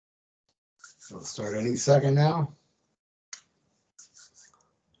We'll start any second now.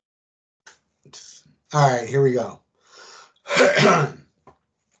 All right, here we go.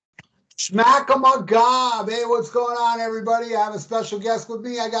 SHMACKEMAGOB. Hey, what's going on, everybody? I have a special guest with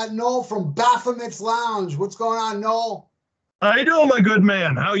me. I got Noel from Baphomet's Lounge. What's going on, Noel? How you doing, my good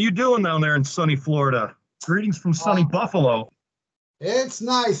man? How you doing down there in sunny Florida? Greetings from sunny Buffalo. It's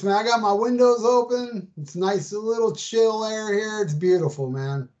nice, man. I got my windows open. It's nice, a little chill air here. It's beautiful,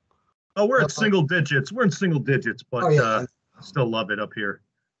 man. Oh, we're at single digits. We're in single digits, but I still love it up here.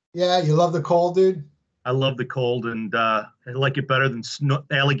 Yeah, you love the cold, dude? I love the cold, and I like it better than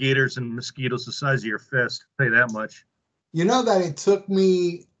alligators and mosquitoes the size of your fist. I'll tell you that much. You know that it took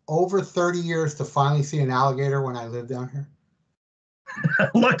me over 30 years to finally see an alligator when I lived down here?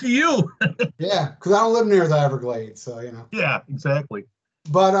 Lucky you. Yeah, because I don't live near the Everglades, so, you know. Yeah, exactly.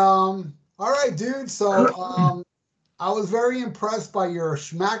 But, all right, dude. So, I was very impressed by your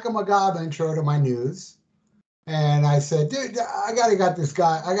SHMACKEMAGOB intro to my news. And I said, dude, I got to get this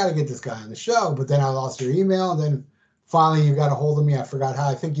guy on the show. But then I lost your email. And then finally you got a hold of me. I forgot how.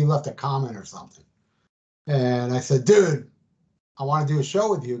 I think you left a comment or something. And I said, dude, I want to do a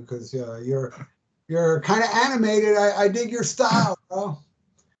show with you because you're kind of animated. I dig your style, bro.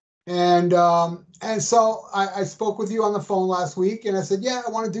 And so I spoke with you on the phone last week. And I said, yeah,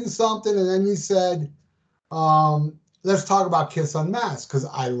 I want to do something. And then you said, let's talk about Kiss Unmasked because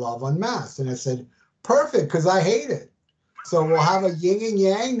I love Unmasked. And I said, perfect, because I hate it. So we'll have a yin and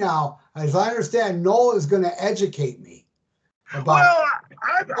yang now. As I understand, Noel is going to educate me about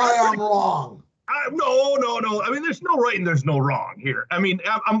why I'm wrong. No. I mean, there's no right and there's no wrong here. I mean,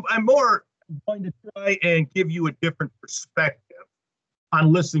 I'm more going to try and give you a different perspective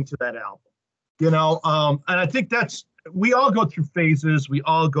on listening to that album. You know, and I think we all go through phases. We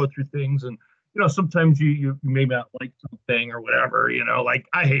all go through things, and you know, sometimes you may not like something or whatever. You know, like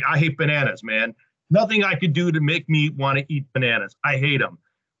I hate bananas, man. Nothing I could do to make me want to eat bananas. I hate them.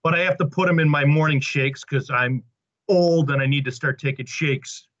 But I have to put them in my morning shakes because I'm old and I need to start taking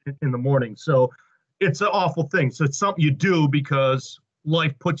shakes in the morning. So it's an awful thing. So it's something you do because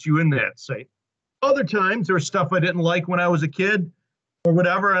life puts you in that state. Other times there's stuff I didn't like when I was a kid or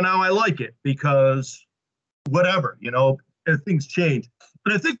whatever, and now I like it because whatever, you know, things change.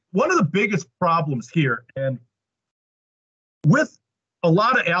 But I think one of the biggest problems here, and with a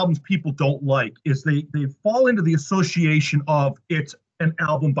lot of albums people don't like, is they fall into the association of it's an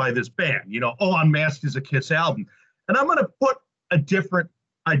album by this band. You know, oh, Unmasked is a Kiss album. And I'm going to put a different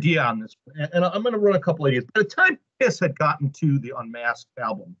idea on this. And I'm going to run a couple ideas. By the time Kiss had gotten to the Unmasked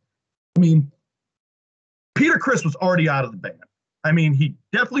album, I mean, Peter Criss was already out of the band. I mean, he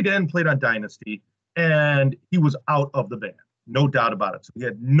definitely hadn't played on Dynasty, and he was out of the band. No doubt about it. So he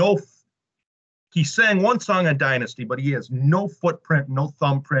had he sang one song on Dynasty, but he has no footprint, no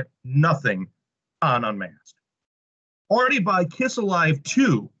thumbprint, nothing on Unmasked. Already by Kiss Alive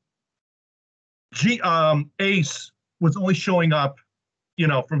 2, Ace was only showing up, you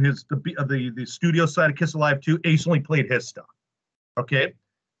know, from the studio side of Kiss Alive 2. Ace only played his stuff. Okay?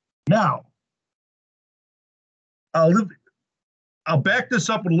 Now, I'll back this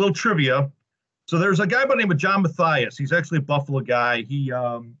up with a little trivia. So there's a guy by the name of John Matthias. He's actually a Buffalo guy. He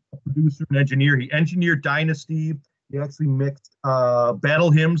a producer and engineer. He engineered Dynasty. He actually mixed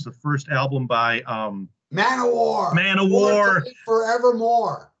Battle Hymns, the first album by Man of War. Man of War.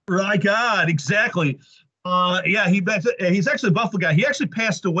 Forevermore. Right, God, exactly. Yeah, he's actually a Buffalo guy. He actually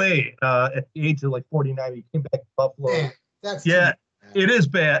passed away at the age of like 49. He came back to Buffalo. Man, that's it is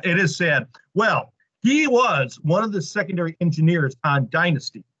bad. It is sad. Well, he was one of the secondary engineers on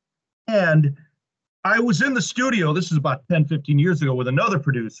Dynasty. And I was in the studio, this is about 10, 15 years ago, with another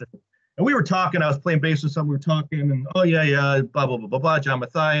producer. And we were talking, I was playing bass with someone, we were talking, and blah, blah, blah, blah, blah, John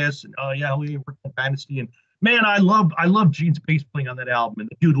Matthias, and we worked on Dynasty. And man, I love Gene's bass playing on that album. And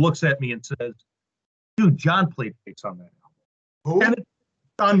the dude looks at me and says, dude, John played bass on that album. Who? And it's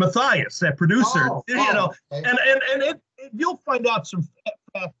John Matthias, that producer. Okay. And you'll find out some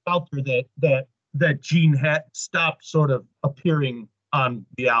facts out there that Gene had stopped sort of appearing on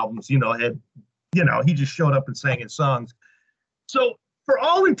the albums, he just showed up and sang his songs. So for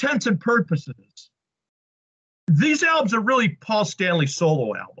all intents and purposes, these albums are really Paul Stanley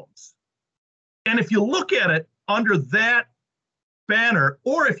solo albums. And if you look at it under that banner,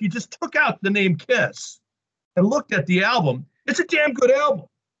 or if you just took out the name Kiss and looked at the album, it's a damn good album.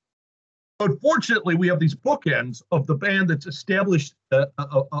 Unfortunately, we have these bookends of the band that's established a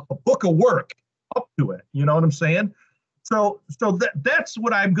book of work up to it. You know what I'm saying? So that's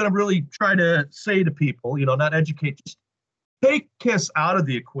what I'm going to really try to say to people, not educate, just take Kiss out of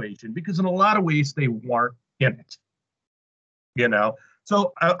the equation, because in a lot of ways they weren't in it, So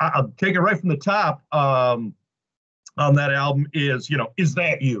So I'll take it right from the top. On that album is, Is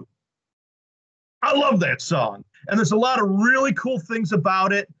That You? I love that song. And there's a lot of really cool things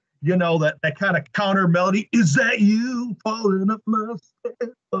about it. That kind of counter melody. Is that you falling up my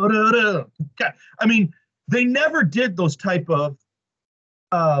stairs? I mean, they never did those type of,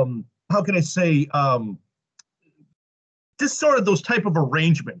 how can I say, just sort of those type of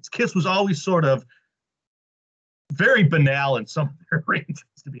arrangements. Kiss was always sort of very banal in some of their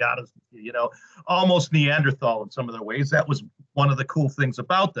arrangements, to be honest with you, almost Neanderthal in some of their ways. That was one of the cool things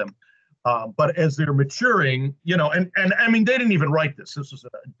about them. But as they're maturing, and I mean, they didn't even write this. This was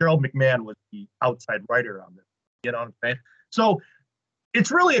Gerald McMahon was the outside writer on this. You know what I'm saying? So it's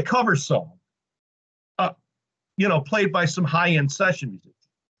really a cover song, played by some high-end session musicians.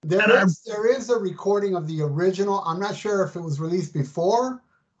 There is a recording of the original. I'm not sure if it was released before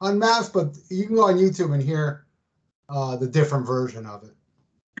Unmasked, but you can go on YouTube and hear the different version of it.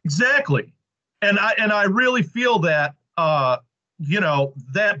 Exactly, and I really feel that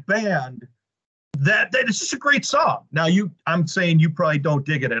that band that it's just a great song. Now I'm saying you probably don't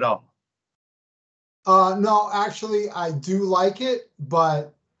dig it at all. No, actually I do like it,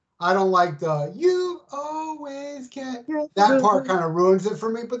 but I don't like the "you always get." That part kind of ruins it for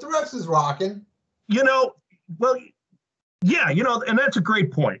me, but the rest is rocking. Well, yeah, and that's a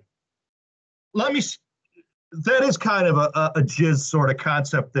great point. That is kind of a jizz sort of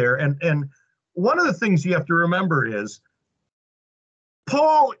concept there. And one of the things you have to remember is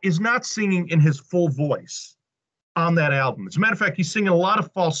Paul is not singing in his full voice on that album. As a matter of fact, he's singing a lot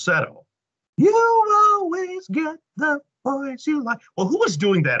of falsetto. You always get the voice you like. Well, who was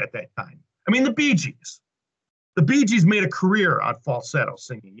doing that at that time? I mean, the Bee Gees. The Bee Gees made a career on falsetto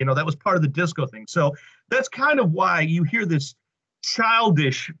singing. That was part of the disco thing. So that's kind of why you hear this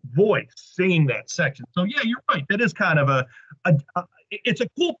childish voice singing that section. So yeah, you're right. That is kind of it's a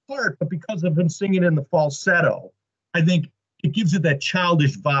cool part, but because of him singing in the falsetto, I think it gives it that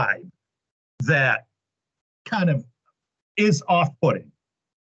childish vibe that kind of is off-putting,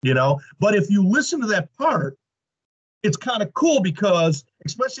 But if you listen to that part, it's kind of cool because,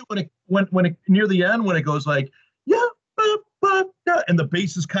 especially when it near the end, when it goes like, yeah, and the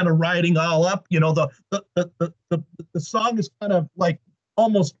bass is kind of riding all up, the song is kind of like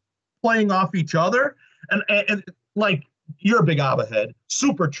almost playing off each other, and like, you're a big ABBA head,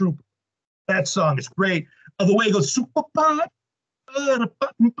 Super Trooper. That song is great. The way it goes, super pop,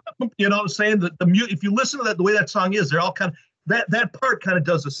 you know what I'm saying? If you listen to that, the way that song is, they're all kind of that part kind of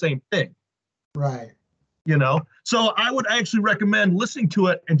does the same thing, right? So I would actually recommend listening to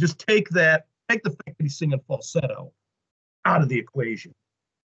it and just take the fact that he's singing falsetto out of the equation.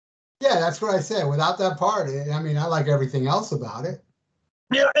 Yeah, that's what I said. Without that part, I mean, I like everything else about it.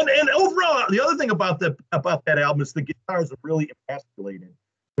 Yeah, and overall, the other thing about that album is the guitars are really emasculated.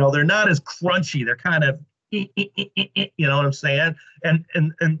 They're not as crunchy. They're kind of, you know what I'm saying? And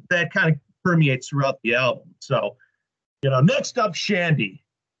that kind of permeates throughout the album. So, next up, Shandy.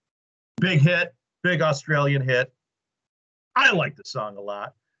 Big hit, big Australian hit. I like the song a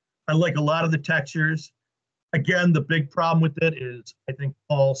lot. I like a lot of the textures. Again, the big problem with it is I think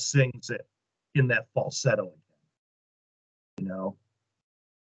Paul sings it in that falsetto again.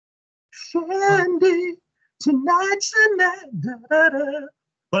 Shandy, tonight's the night. Da, da, da.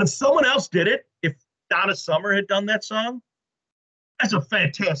 But if someone else did it, if Donna Summer had done that song, that's a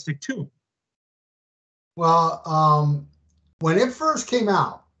fantastic tune. Well, when it first came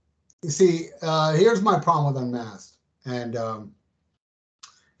out, you see, here's my problem with Unmasked. And, I'm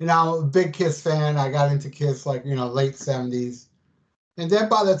a big Kiss fan. I got into Kiss late 70s. And then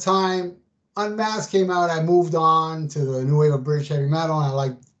by the time Unmasked came out, I moved on to the new wave of British heavy metal. And I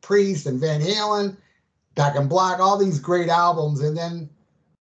liked Priest and Van Halen, Back in Black, all these great albums. And then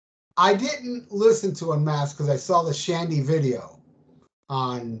I didn't listen to Unmasked because I saw the Shandy video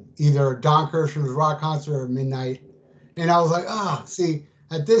on either Don Kirshner's rock concert or Midnight. And I was like, see,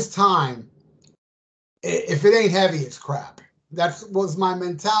 at this time, if it ain't heavy, it's crap. That was my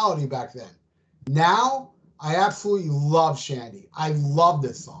mentality back then. Now, I absolutely love Shandy. I love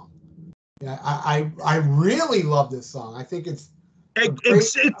this song. Yeah, I really love this song. I think it's a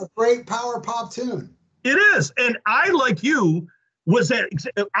great power pop tune. It is. And I, like you, I was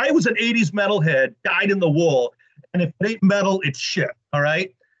an 80s metalhead, dyed in the wool. And if it ain't metal, it's shit. All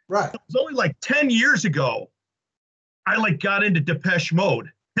right? Right. It was only like 10 years ago, I got into Depeche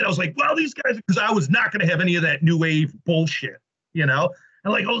Mode. And I was like, well, these guys, because I was not going to have any of that new wave bullshit, And all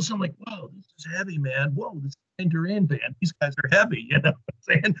of a sudden I'm like, wow, this is heavy, man. Whoa, this is Duran band. These guys are heavy, you know what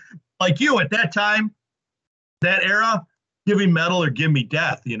I'm saying? Like you, at that time, that era, give me metal or give me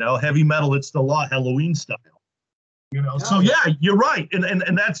death, Heavy metal, it's the law, Halloween style. You know, so yeah, you're right.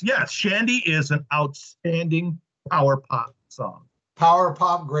 And that's, yes, Shandy is an outstanding power pop song. Power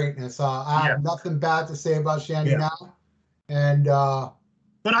pop greatness. I have nothing bad to say about Shandy now. And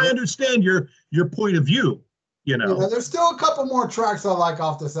but I understand your point of view, you know. There's still a couple more tracks I like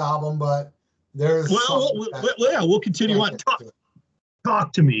off this album, but there's we'll continue on.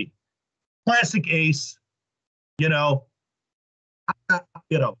 Talk to me. Classic Ace, you know,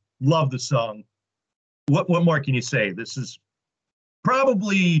 love the song. What more can you say? This is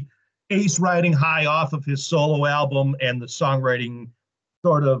probably Ace riding high off of his solo album and the songwriting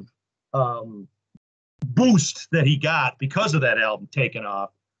sort of boost that he got because of that album taking off.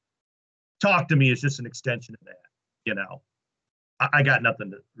 Talk to Me is just an extension of that, you know. I got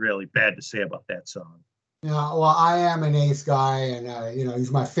nothing really bad to say about that song. Yeah, well, I am an Ace guy, and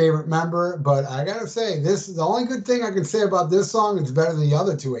he's my favorite member. But I gotta say, this is the only good thing I can say about this song. It's better than the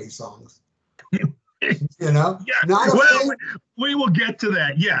other two Ace songs. You know, yeah. We will get to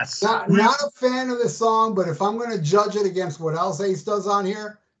that. Yes, not a fan of this song, but if I'm going to judge it against what else Ace does on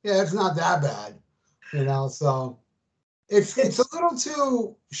here, yeah, it's not that bad. You know, so it's a little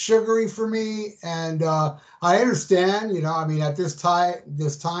too sugary for me, and I understand. You know, I mean, at this time,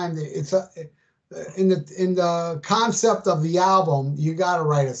 it's in the concept of the album, you got to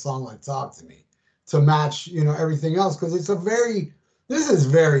write a song like "Talk to Me" to match, everything else, because this is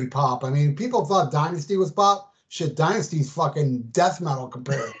very pop. I mean, people thought Dynasty was pop. Shit, Dynasty's fucking death metal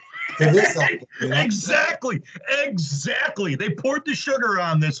compared to this album. You know? Exactly. They poured the sugar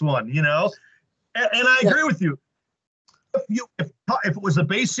on this one, you know, and I agree with you. If it was the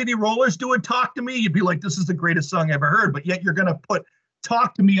Bay City Rollers doing "Talk to Me," you'd be like, "This is the greatest song I ever heard." But yet you're gonna put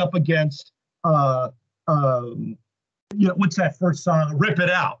 "Talk to Me" up against what's that first song? "Rip It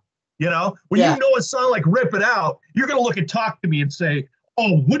Out." You know, when you know a song like "Rip It Out," you're going to look at "Talk to Me" and say,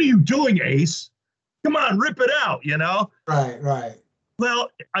 "Oh, what are you doing, Ace? Come on, rip it out," you know? Right. Well,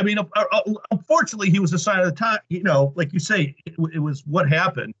 I mean, unfortunately, he was a sign of the time, you know, like you say, it was what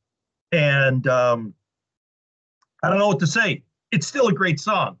happened. And I don't know what to say. It's still a great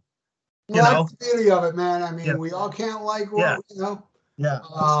song. Well, that's the beauty of it, man. I mean, we all can't like what, you know? Yeah.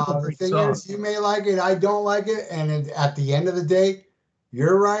 The thing is, you may like it, I don't like it. And at the end of the day,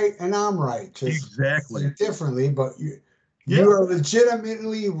 you're right and I'm right. Just exactly differently, but you are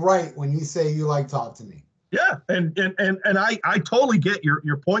legitimately right when you say you like "Talk to Me." Yeah, and I totally get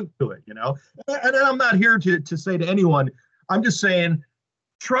your point to it, you know. And I'm not here to say to anyone, I'm just saying,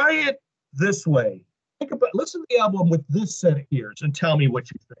 try it this way. Listen to the album with this set of ears and tell me what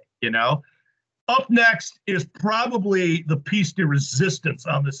you think, you know. Up next is probably the piece de resistance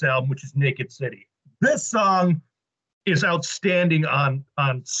on this album, which is "Naked City." This song is outstanding on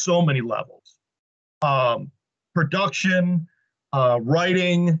so many levels. Production,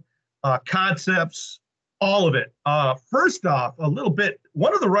 writing, concepts, all of it. First off, a little bit,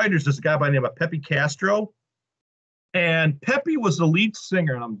 one of the writers is a guy by the name of Pepe Castro. And Pepe was the lead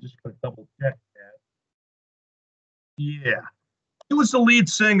singer, and I'm just going to double check that. Yeah. He was the lead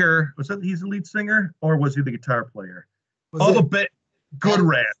singer. He's the lead singer, or was he the guitar player? Good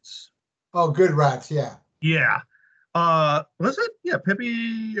Rats. Oh, Good Rats, yeah. Yeah. Was it? Yeah,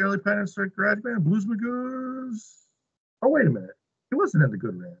 Pepe, early Pioneer Garage Band, Blues Magoos. Oh, wait a minute. He wasn't in the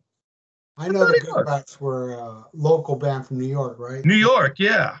Good Rats. I know the Good Rats were a local band from New York, right? New York,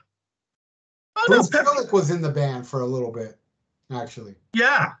 yeah. Bruce Kulick was in the band for a little bit, actually.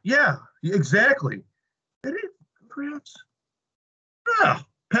 Yeah, exactly. Did he? Good Rats? No,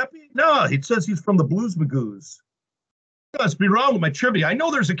 Pepe? No, it says he's from the Blues Magoos. I must be wrong with my trivia. I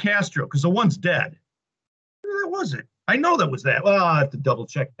know there's a Castro because the one's dead. That was it. I know that was that. Well, I'll have to double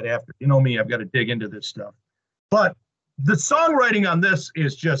check that after. You know me, I've got to dig into this stuff. But the songwriting on this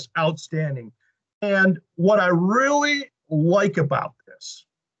is just outstanding. And what I really like about this,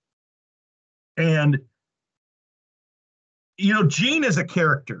 and, you know, Gene is a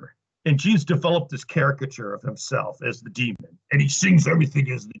character, and Gene's developed this caricature of himself as the demon, and he sings everything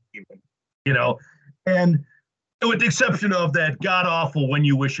as the demon, you know, and with the exception of that god-awful "When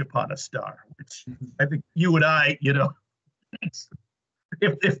You Wish Upon a Star," which I think you and I, you know,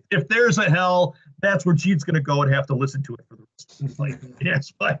 if there's a hell, that's where Gene's going to go and have to listen to it for the rest of his life.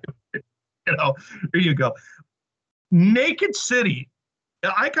 Yes, you know, there you go. Naked City,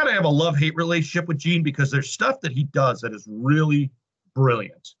 I kind of have a love-hate relationship with Gene because there's stuff that he does that is really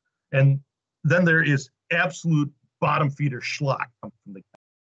brilliant. And then there is absolute bottom feeder schlock from the guy.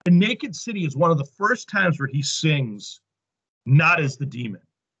 And Naked City is one of the first times where he sings not as the demon.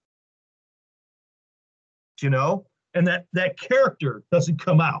 You know? And that character doesn't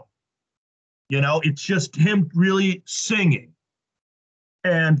come out. You know, it's just him really singing.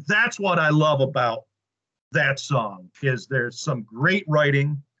 And that's what I love about that song is there's some great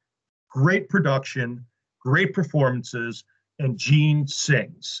writing, great production, great performances, and Gene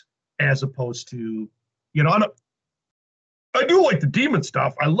sings as opposed to, you know, I do like the demon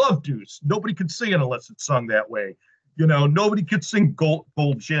stuff. I love Deuce. Nobody can sing it unless it's sung that way. You know, nobody could sing Gold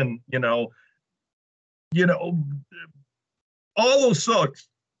Gin, you know, all those songs.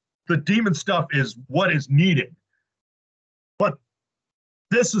 The demon stuff is what is needed. But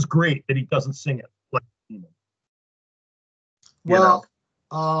this is great that he doesn't sing it like demon. Well,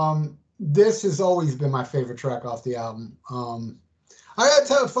 this has always been my favorite track off the album. I gotta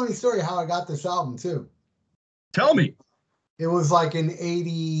tell a funny story how I got this album too. Tell me. It was like in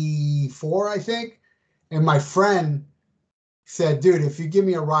 '84, I think. And my friend said, dude, if you give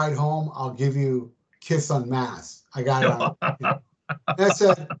me a ride home, I'll give you Kiss Unmasked. I got it on.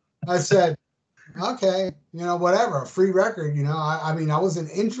 I said, okay, you know, whatever, a free record, you know. I mean, I wasn't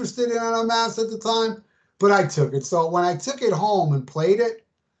interested in Unmasked at the time, but I took it. So when I took it home and played it,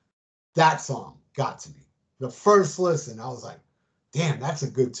 that song got to me. The first listen, I was like, damn, that's a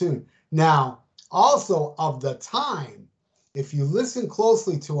good tune. Now, also of the time, if you listen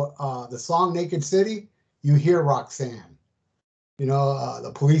closely to the song Naked City, you hear Roxanne. You know,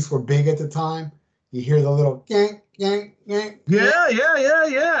 the Police were big at the time. You hear the little yank, yank, yank.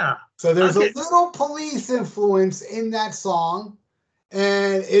 Yeah. So there's a little Police influence in that song,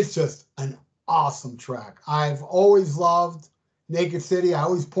 and it's just an awesome track. I've always loved Naked City. I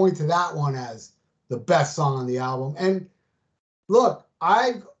always point to that one as the best song on the album. And look,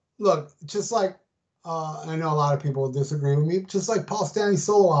 just like I know a lot of people disagree with me, just like Paul Stanley's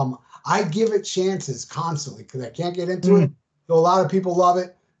solo album, I give it chances constantly because I can't get into it. So a lot of people love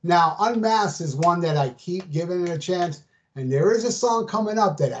it. Now, Unmasked is one that I keep giving it a chance. And there is a song coming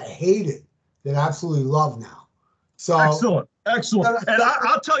up that I hated that I absolutely love now. So Excellent. And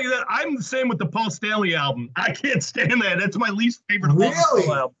I'll tell you that I'm the same with the Paul Stanley album. I can't stand that. That's my least favorite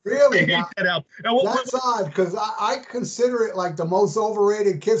album. Really? I hate that album. That's odd because I consider it like the most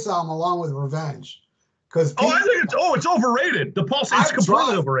overrated Kiss album along with Revenge. I think it's overrated. The Paul Stanley's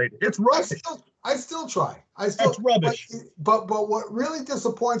completely overrated. It's rubbish. I still try. It's rubbish. But what really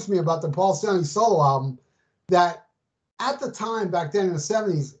disappoints me about the Paul Stanley solo album, that at the time back then in the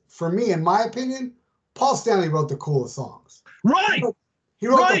 70s, for me, in my opinion, Paul Stanley wrote the coolest songs. Right. He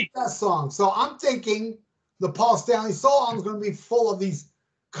wrote the best songs. So I'm thinking the Paul Stanley solo album is going to be full of these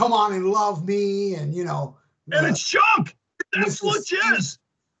 "Come On and Love Me" and, you know. And it's junk. That's what it is.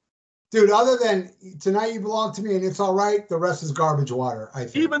 Dude, other than Tonight You Belong to Me and It's All Right, the rest is garbage water, I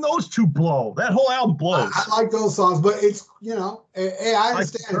think. Even those two blow. That whole album blows. I like those songs, but it's, you know, hey, I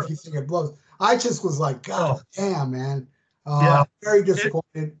understand if you think it blows. I just was like, God damn, man. Very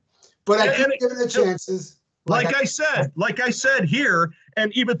disappointed. But I keep giving it chances. Like I said here,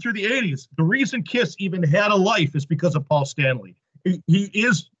 and even through the 80s, the reason Kiss even had a life is because of Paul Stanley. He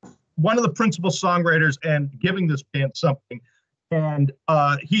is one of the principal songwriters and giving this band something. And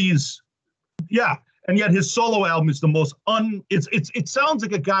and yet his solo album is the most it sounds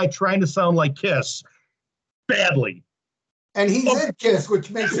like a guy trying to sound like Kiss badly. And he's in Kiss,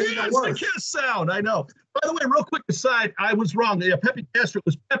 which makes it even worse. It's the Kiss sound, I know. By the way, real quick aside, I was wrong. Pepe Castro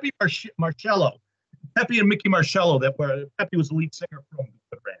was Pepe Marcello. Pepe and Mickey Marcello, Pepe was the lead singer from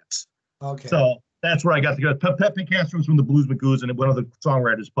the Rats. Okay. So that's where I got to go. Pepe Castro was from the Blues Magoos and one of the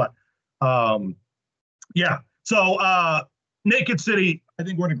songwriters. But So Naked City, I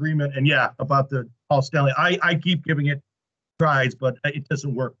think we're in agreement. And about the Paul Stanley. I keep giving it tries, but it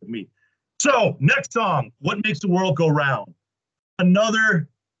doesn't work with me. So next song, What Makes the World Go Round? Another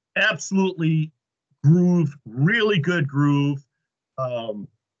absolutely groove, really good groove.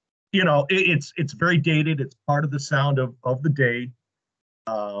 It's very dated. It's part of the sound of the day.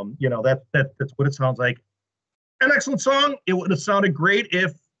 That's what it sounds like. An excellent song. It would have sounded great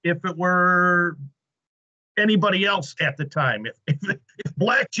if it were anybody else at the time. If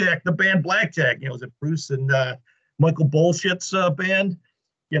Blackjack, the band Blackjack, was it Bruce and Michael Bullshit's band?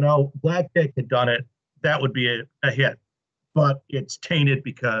 Blackjack had done it, that would be a hit. But it's tainted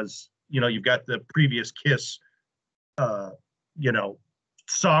because, you've got the previous Kiss,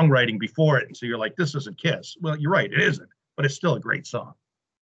 songwriting before it. And so you're like, this isn't Kiss. Well, you're right, it isn't, but it's still a great song.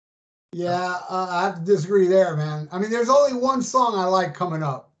 Yeah, I have to disagree there, man. I mean, there's only one song I like coming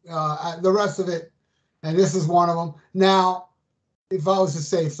up. The rest of it, and this is one of them. Now, if I was to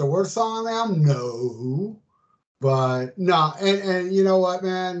say it's the worst song on the album, no. But no, and you know what,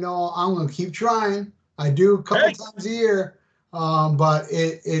 man? No, I'm gonna keep trying. I do a couple times a year, but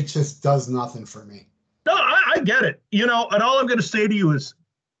it just does nothing for me. No, I get it. And all I'm gonna say to you is,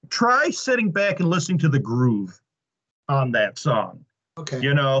 try sitting back and listening to the groove on that song. Okay.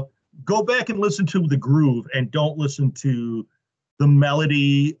 go back and listen to the groove and don't listen to the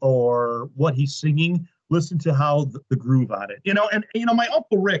melody or what he's singing. Listen to how the groove on it, and my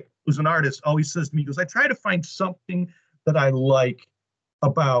Uncle Rick, who's an artist, always says to me, he goes, I try to find something that I like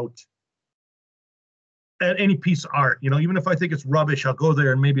about any piece of art, even if I think it's rubbish, I'll go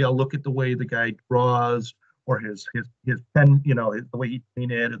there and maybe I'll look at the way the guy draws or his pen, the way he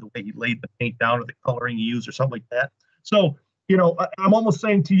painted or the way he laid the paint down or the coloring he used or something like that. So, I'm almost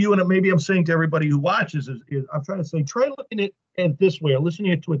saying to you, and maybe I'm saying to everybody who watches, is I'm trying to say, try looking at it this way or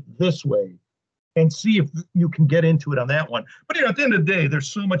listening to it this way and see if you can get into it on that one. But, at the end of the day, there's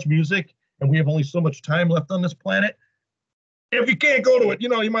so much music and we have only so much time left on this planet. If you can't go to it, you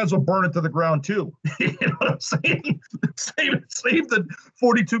might as well burn it to the ground too. You know what I'm saying? Save the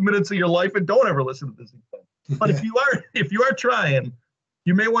 42 minutes of your life and don't ever listen to this again. But if you are trying,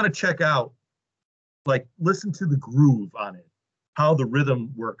 you may want to check out, listen to the groove on it, how the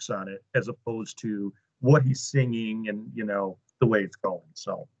rhythm works on it, as opposed to what he's singing and, the way it's going.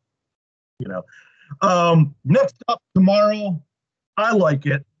 So, next up tomorrow, I like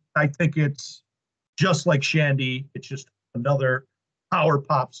it. I think it's just like Shandy. It's just another power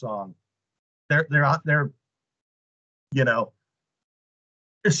pop song. They're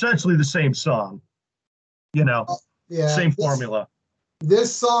essentially the same song, same formula.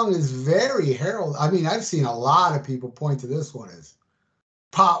 This song is very heralded. I mean, I've seen a lot of people point to this one as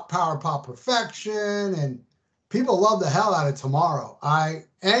power pop perfection, and people love the hell out of Tomorrow.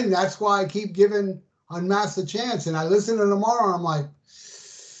 And that's why I keep giving Unmasked a chance. And I listen to Tomorrow and I'm like,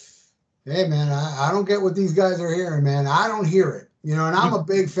 hey man, I don't get what these guys are hearing, man. I don't hear it. And I'm a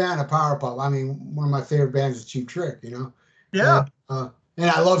big fan of power pop. I mean, one of my favorite bands is Cheap Trick, Yeah. And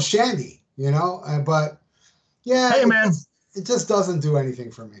I love Shandy, but yeah. Hey man. It just doesn't do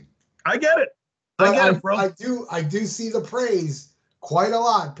anything for me. I get it. I get it, bro. I do see the praise quite a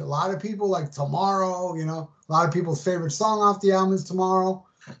lot. A lot of people like Tomorrow, a lot of people's favorite song off the album is Tomorrow.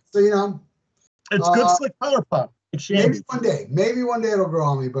 So, it's good slick power pop. Maybe one day it'll grow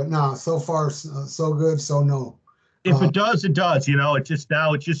on me, but no, so far so good, so no. If it does, it does.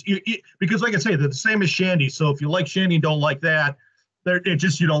 Because like I say, they're the same as Shandy. So if you like Shandy and don't like that,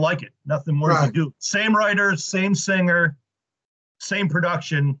 you don't like it. Nothing more to do. Same writer, same singer, same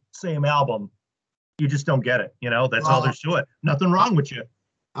production, same album. You just don't get it. That's all there's to it. Nothing wrong with you.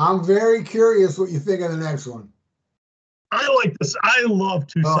 I'm very curious what you think of the next one. I like this. I love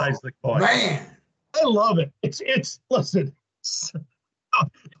Two Sides of the Coin. Man. I love it. Listen,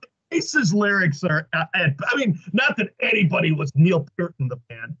 Ace's lyrics are, I mean, not that anybody was Neil Peart in the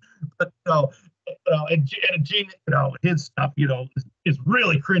band, but and Gene, his stuff, is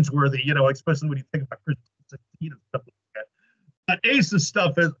really cringeworthy, especially when you think about Chris and stuff like that. But Ace's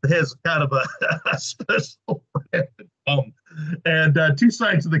stuff has kind of a special brand. And Two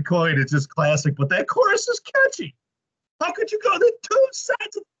Sides of the Coin is just classic, but that chorus is catchy. How could you go the two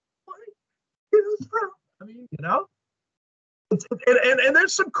sides of the coin? I mean, and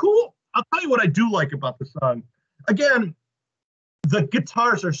there's some cool, I'll tell you what I do like about the song. Again, the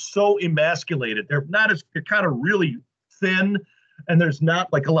guitars are so emasculated. They're kind of really thin, and there's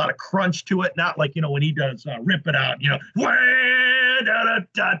not like a lot of crunch to it. Not like, when he does Rip It Out, you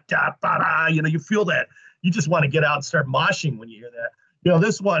feel that. You just want to get out and start moshing when you hear that.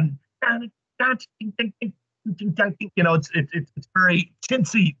 This one, it's very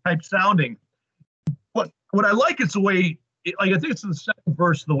chintzy type sounding. What I like is the way, I think it's in the second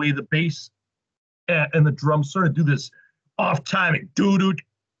verse, the way the bass and the drums sort of do this off timing, doo-doot,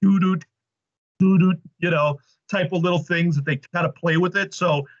 doo-doot, doo-doot, type of little things that they kind of play with it.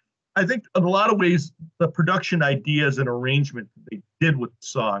 So I think in a lot of ways, the production ideas and arrangement that they did with the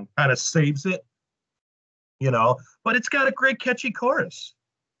song kind of saves it, but it's got a great catchy chorus.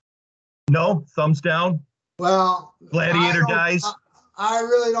 No, thumbs down. Well, Gladiator dies. I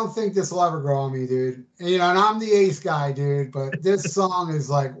really don't think this will ever grow on me, dude. And I'm the Ace guy, dude, but this song is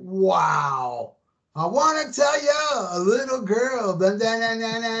like, wow. I want to tell you, a little girl.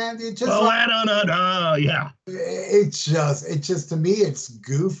 It's just yeah. It's just to me, it's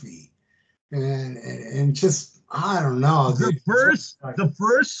goofy, and just I don't know. The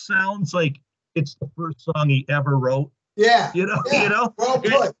verse sounds like it's the first song he ever wrote. Yeah. Well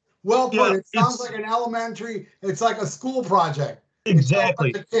put. Yeah, it sounds like an elementary. It's like a school project.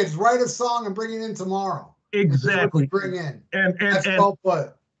 Exactly. The kids write a song and bring it in tomorrow. Exactly. Bring in. And well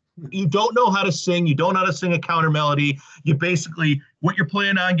put. You don't know how to sing. You don't know how to sing a counter melody. You basically, what you're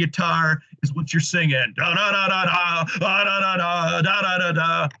playing on guitar is what you're singing. Da da da da da da da da da da da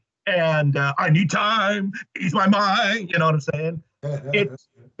da. And I need time. Ease my mind. You know what I'm saying?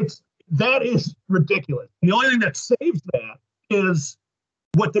 That is ridiculous. The only thing that saves that is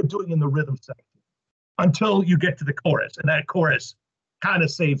what they're doing in the rhythm section until you get to the chorus, and that chorus kind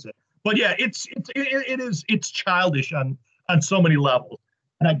of saves it. But yeah, it's childish on so many levels,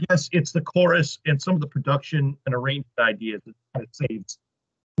 and I guess it's the chorus and some of the production and arrangement ideas that kind of saves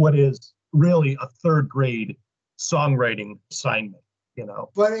what is really a third grade songwriting assignment, you know.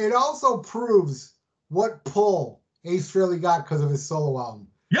 But it also proves what pull Ace really got because of his solo album.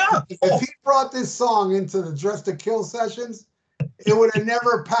 Yeah. If he brought this song into the Dress to Kill sessions, it would have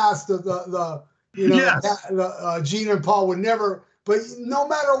never passed the Gene and Paul would never. But no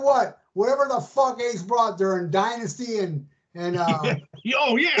matter what, whatever the fuck Ace brought during Dynasty and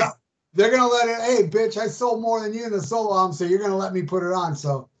oh yeah, they're gonna let it. Hey, bitch, I sold more than you in the solo album, so you're gonna let me put it on.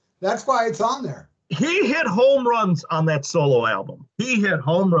 So that's why it's on there. He hit home runs on that solo album. He hit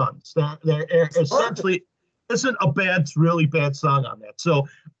home runs. There essentially isn't a really bad song on that. So,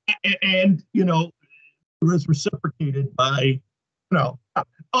 and you know, it was reciprocated by, and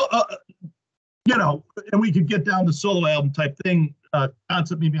we could get down to solo album type thing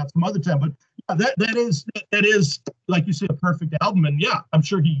concept maybe on some other time. But yeah, that is like you said, a perfect album. And yeah, I'm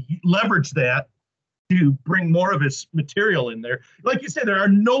sure he leveraged that to bring more of his material in there. Like you said, there are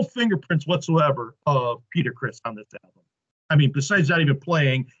no fingerprints whatsoever of Peter Criss on this album. I mean, besides not even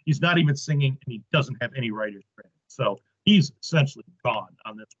playing, he's not even singing, and he doesn't have any writer's credit. So he's essentially gone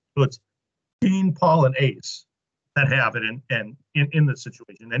on this. So it's Gene, Paul, and Ace that have it in this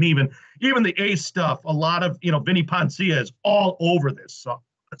situation. And even the Ace stuff, a lot of, Vinnie Poncia is all over this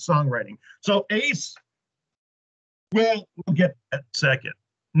songwriting. So Ace, we'll get that in a second.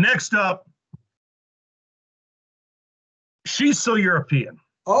 Next up, She's So European.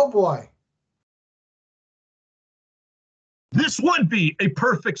 Oh, boy. This would be a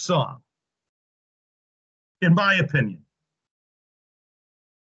perfect song, in my opinion,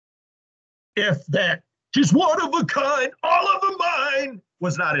 if that She's One of a Kind, All of a Mine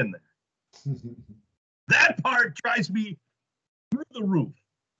was not in there. That part drives me through the roof.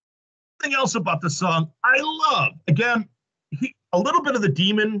 Something else about the song I love. Again, a little bit of the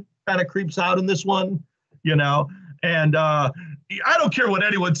demon kind of creeps out in this one, and I don't care what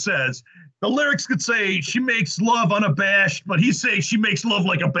anyone says. The lyrics could say she makes love unabashed, but he's saying she makes love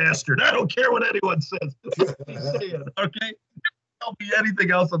like a bastard. I don't care what anyone says. That's what he's saying, okay? Tell me anything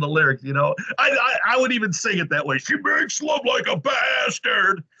else on the lyrics, I would even sing it that way. She makes love like a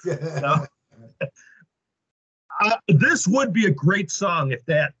bastard. This would be a great song if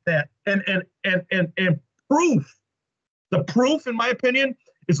that and proof. The proof, in my opinion,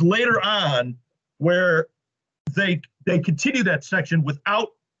 is later on where they continue that section without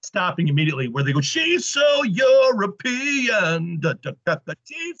stopping immediately, where they go, she's so European,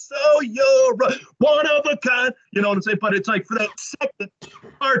 she's so one of a kind, you know what I'm saying? But it's like for that second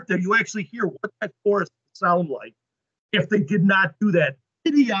part that you actually hear what that chorus sound like if they did not do that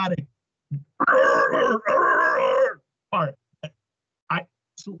idiotic part. I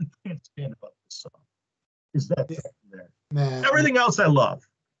absolutely can't stand about this song. Is that there? Man. Everything else I love.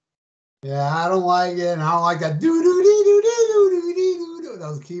 Yeah, I don't like it, and I don't like that do-do-dee-doo-dee-doo-dee-doo-doo,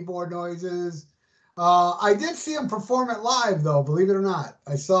 those keyboard noises. I did see him perform it live, though, believe it or not.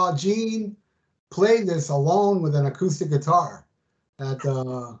 I saw Gene play this alone with an acoustic guitar at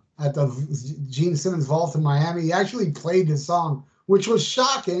the Gene Simmons Vault in Miami. He actually played this song, which was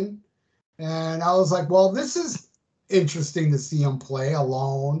shocking, and I was like, well, this is interesting to see him play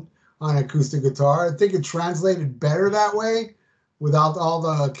alone on acoustic guitar. I think it translated better that way, without all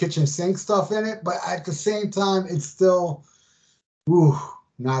the kitchen sink stuff in it. But at the same time, it's still,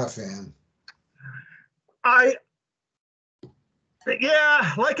 not a fan. Like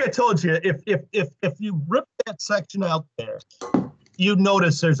I told you, if you rip that section out there, you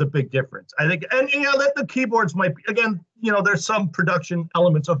notice there's a big difference. I think, and that the keyboards might be, again, there's some production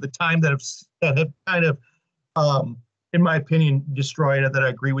elements of the time that have kind of, in my opinion, destroyed it, that I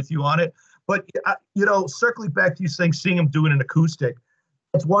agree with you on it. But, circling back to you saying, seeing him doing an acoustic,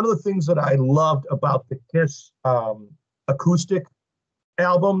 that's one of the things that I loved about the Kiss acoustic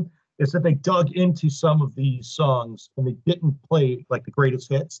album, is that they dug into some of these songs and they didn't play like the greatest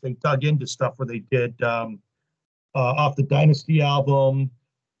hits. They dug into stuff where they did off the Dynasty album,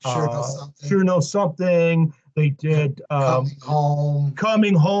 Sure Know Something. They did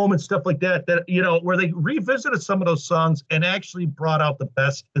Coming Home and stuff like that, where they revisited some of those songs and actually brought out the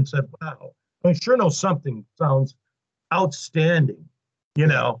best and said, wow, I Sure Know Something sounds outstanding,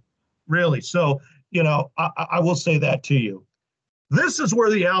 really. So, I will say that to you. This is where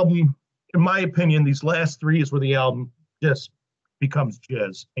the album, in my opinion, these last three is where the album just becomes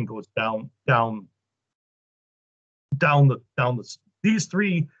jizz and goes down the, these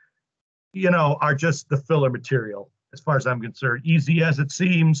three, are just the filler material. as far as I'm concerned. Easy as it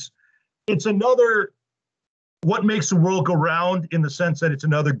seems. It's another What Makes the World Go Round, in the sense that it's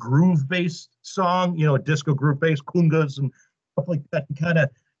another groove-based song, a disco groove-based kungas and stuff like that to kind of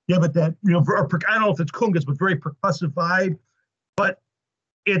give it that, I don't know if it's kungas, but very percussive vibe. But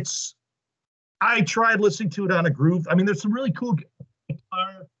I tried listening to it on a groove. I mean, there's some really cool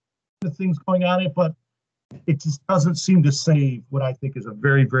guitar things going on it, but it just doesn't seem to save what I think is a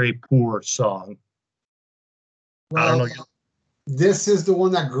very, very poor song. Well, I don't know. This is the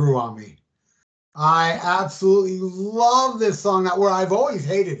one that grew on me. I absolutely love this song. Where I've always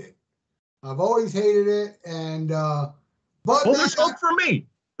hated it. And but there's hope for me.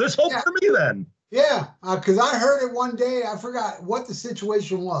 There's hope for me then. Yeah, because I heard it one day. I forgot what the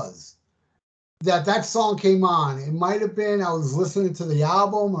situation was that song came on. It might have been I was listening to the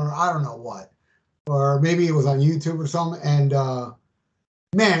album, or I don't know what, or maybe it was on YouTube or something. And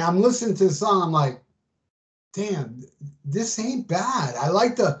man, I'm listening to the song. I'm like, damn, this ain't bad. I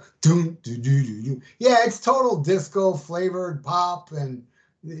like the do do do do do. Yeah, it's total disco flavored pop, and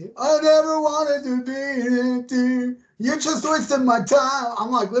I never wanted to be. You're just wasting my time.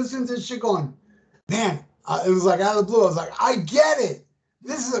 I'm like listening to this shit, going, man. It was like out of the blue. I was like, I get it.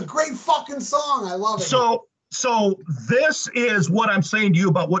 This is a great fucking song. I love it. So this is what I'm saying to you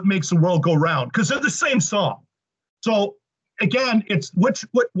about What Makes the World Go Round, because they're the same song. So again, it's what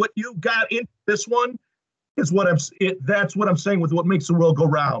you got in this one is that's what I'm saying with What Makes the World Go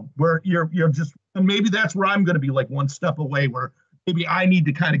Round, where you're just, and maybe that's where I'm going to be like one step away, where maybe I need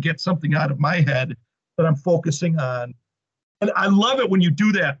to kind of get something out of my head that I'm focusing on. And I love it when you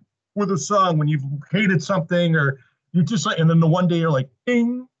do that with a song, when you've hated something, or you just like, and then the one day you're like,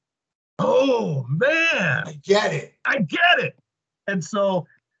 ding, oh man, I get it. And so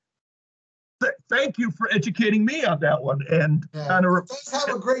thank you for educating me on that one. And it does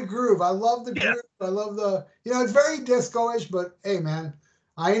have a great groove. I love the groove. I love the, it's very disco-ish, but hey man,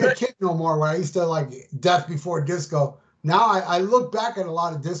 I ain't a kid no more where I used to like Death Before Disco. Now I look back at a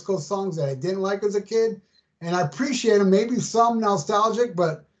lot of disco songs that I didn't like as a kid, and I appreciate them. Maybe some nostalgic,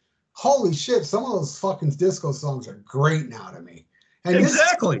 but holy shit, some of those fucking disco songs are great now to me. And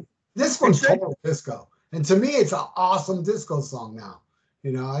this one's total disco. And to me, it's an awesome disco song now.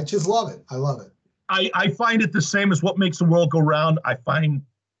 I just love it. I love it. I find it the same as What Makes the World Go Round. I find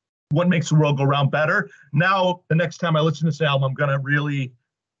What Makes the World Go Round better. Now, the next time I listen to this album, I'm going to really,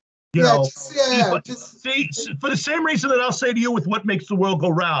 see, for the same reason that I'll say to you with What Makes the World Go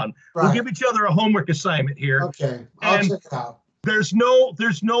Round. Right. We'll give each other a homework assignment here. Okay, I'll check it out. There's no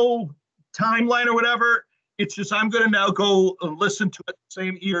timeline or whatever. It's just I'm going to now go listen to it the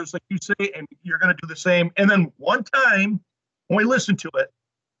same ears like you say, and you're going to do the same. And then one time when we listen to it,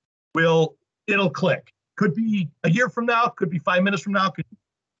 it'll click. Could be a year from now, could be 5 minutes from now, could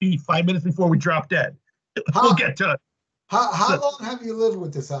be 5 minutes before we drop dead. We'll get to it. How long have you lived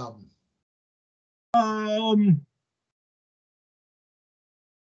with this album?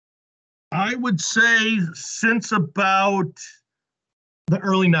 I would say since about the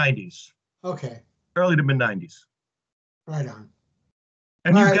early 90s. Okay. Early to mid 90s. Right on.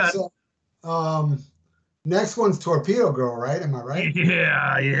 And you got next one's Torpedo Girl, right? Am I right?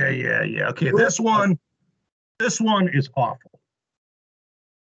 Yeah. Okay, this one is awful.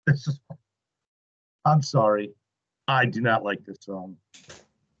 I'm sorry. I do not like this song.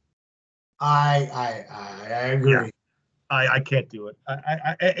 I agree. Yeah. I can't do it.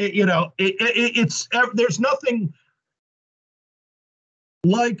 It's there's nothing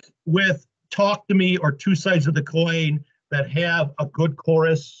like with Talk to Me or Two Sides of the Coin that have a good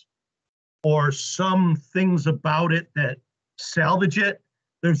chorus or some things about it that salvage it.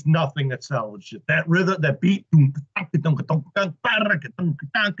 There's nothing that salvages it. That rhythm, that beat, that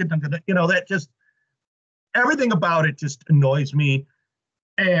just, everything about it just annoys me.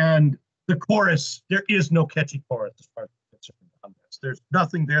 And the chorus, there is no catchy chorus as far as I'm concerned on this. There's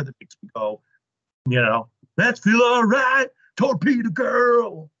nothing there that makes me go, let's feel all right, Torpedo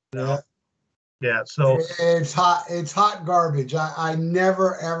Girl. Yeah, so it's hot garbage. I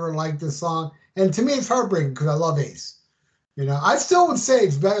never ever liked this song, and to me it's heartbreaking because I love Ace. I still would say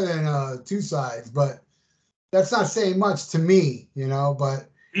it's better than Two Sides, but that's not saying much to me. But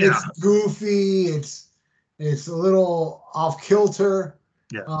it's goofy. It's a little off kilter.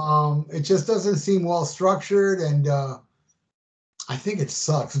 Yeah. It just doesn't seem well structured, and I think it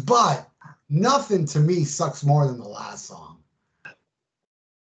sucks. But nothing to me sucks more than the last song.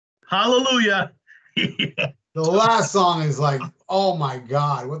 Hallelujah. The last song is like, oh my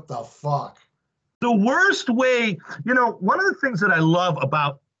God, what the fuck? The worst way, one of the things that I love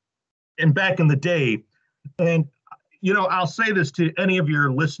about, and back in the day, and I'll say this to any of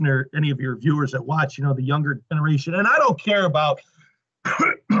your viewers that watch, the younger generation, and I don't care about,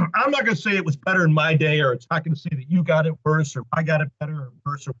 I'm not going to say it was better in my day, or it's not going to say that you got it worse or I got it better or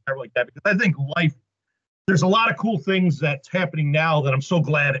worse or whatever like that, because I think there's a lot of cool things that's happening now that I'm so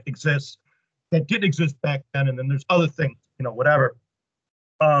glad it exists that didn't exist back then. And then there's other things, whatever.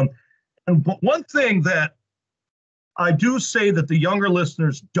 But one thing that I do say that the younger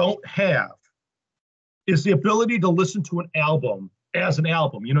listeners don't have is the ability to listen to an album as an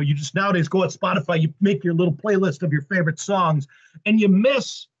album. You just nowadays go at Spotify, you make your little playlist of your favorite songs, and you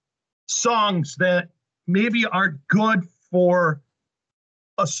miss songs that maybe aren't good for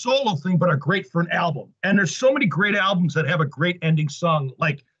a solo thing, but are great for an album. And there's so many great albums that have a great ending song,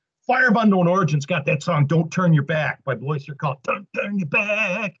 like Fire of Unknown Origin's got that song, Don't Turn Your Back, by Boys Are Called Don't Turn Your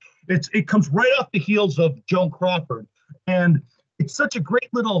Back. It comes right off the heels of Joan Crawford. And it's such a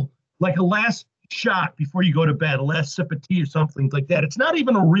great little, like a last shot before you go to bed, a last sip of tea or something like that. It's not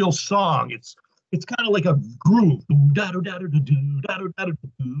even a real song. It's kind of like a groove. So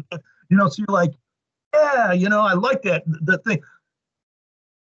you're like, yeah, I like that thing.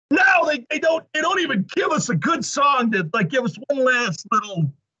 Now they don't even give us a good song to like give us one last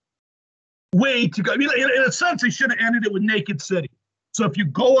little way to go. I mean, in a sense, they should have ended it with Naked City. So if you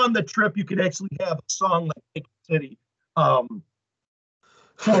go on the trip, you could actually have a song like Naked City,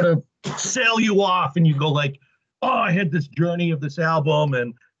 sort of sail you off, and you go like, oh, I had this journey of this album,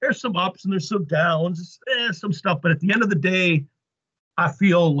 and there's some ups and there's some downs, some stuff. But at the end of the day, I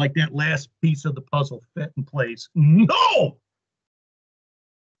feel like that last piece of the puzzle fit in place. No!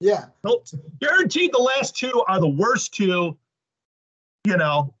 Yeah. Nope. Guaranteed the last two are the worst two,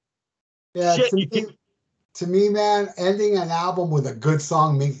 Yeah, Shit, to me, man, ending an album with a good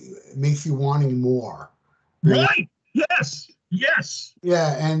song makes you wanting more. Right. Yes. Yes.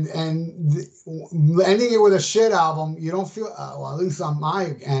 Yeah, and ending it with a shit album, you don't feel, well, at least on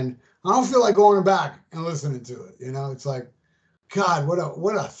my end, I don't feel like going back and listening to it. It's like, God, what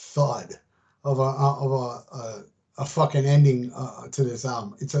a thud of a fucking ending to this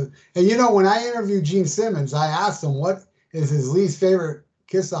album. And when I interviewed Gene Simmons, I asked him what is his least favorite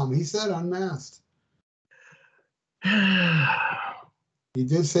Kiss album. He said Unmasked. He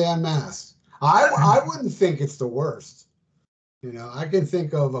did say Unmasked. I wouldn't think it's the worst. I can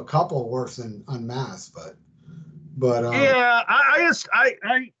think of a couple worse than Unmasked, but yeah,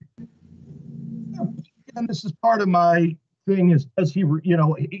 and this is part of my thing is, as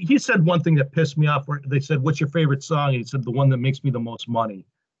he said one thing that pissed me off, where they said, what's your favorite song? And he said, the one that makes me the most money.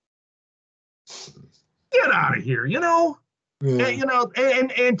 Get out of here, Yeah.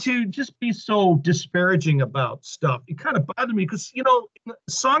 And to just be so disparaging about stuff, it kind of bothered me because,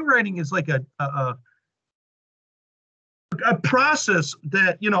 songwriting is like a process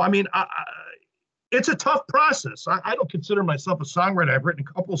that, it's a tough process. I don't consider myself a songwriter. I've written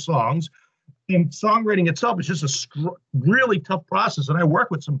a couple songs, and songwriting itself is just a really tough process. And I work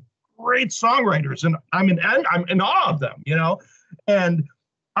with some great songwriters, and I'm in awe of them, and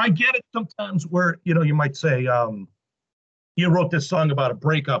I get it sometimes where, you might say, you wrote this song about a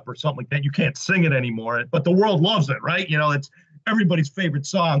breakup or something like that. You can't sing it anymore, but the world loves it, right? It's everybody's favorite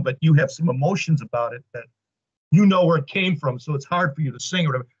song, but you have some emotions about it that where it came from, so it's hard for you to sing or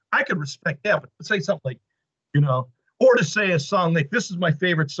whatever. I could respect that, but to say something like, or to say a song like, this is my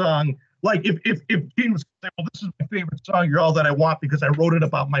favorite song, like if Gene was saying, well, this is my favorite song, You're All That I Want, because I wrote it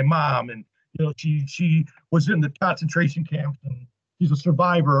about my mom, and she was in the concentration camps, and she's a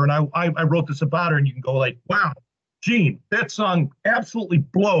survivor, and I wrote this about her, and you can go like, wow, Gene, that song absolutely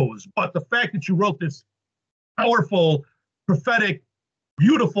blows, but the fact that you wrote this powerful, prophetic,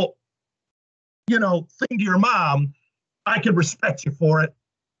 beautiful, thing to your mom, I can respect you for it.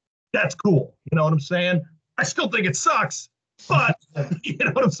 That's cool. You know what I'm saying? I still think it sucks, but you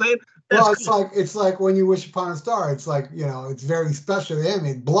know what I'm saying? That's cool. It's like when you wish upon a star. It's like, it's very special to him.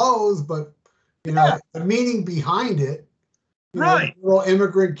 It blows, but the meaning behind it. Right. Little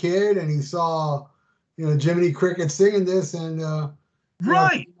immigrant kid, and he saw, Jiminy Cricket singing this, and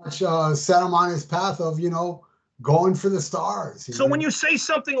right. Pretty much set him on his path of, going for the stars. So when you say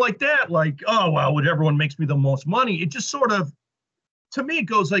something like that, like, oh, well, whichever one makes me the most money, it just sort of, to me, it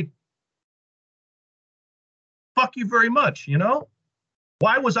goes like, fuck you very much,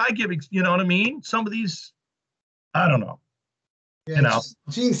 Why was I giving, you know what I mean? Some of these, I don't know. Yeah,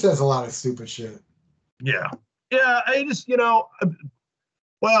 Gene says a lot of stupid shit. Yeah. Yeah, I just,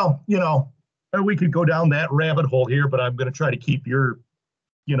 well, we could go down that rabbit hole here, but I'm going to try to keep your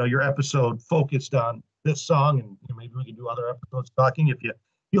episode focused on this song, and maybe we can do other episodes talking. If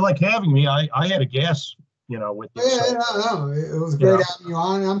you like having me, I had a gas, you know, with you. Yeah, So, no, it was great having you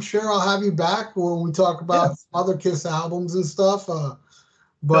on. I'm sure I'll have you back when we talk about other Kiss albums and stuff. But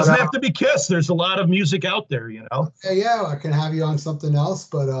doesn't have to be Kiss. There's a lot of music out there, you know. Yeah, I can have you on something else.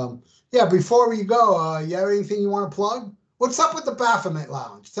 But yeah, before we go, you have anything you want to plug? What's up with the Baphomet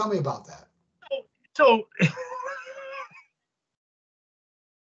Lounge? Tell me about that. So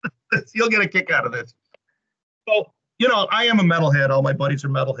you'll get a kick out of this. So, you know, I am a metalhead. All my buddies are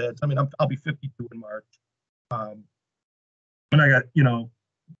metalheads. I mean, I'll be 52 in March. And I got, you know,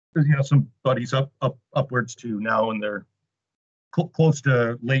 some buddies upwards to now, and they're close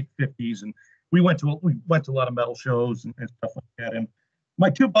to late 50s. And we went to a lot of metal shows and stuff like that. And my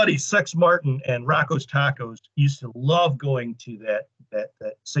two buddies, Sex Martin and Rocco's Tacos, used to love going to that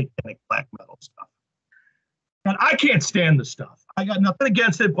satanic black metal stuff. And I can't stand the stuff. I got nothing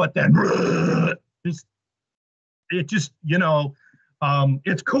against it, but that you know,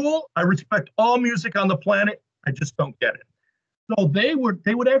 it's cool. I respect all music on the planet. I just don't get it. So they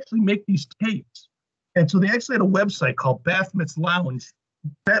would actually make these tapes. And so they actually had a website called Baphomet's Lounge,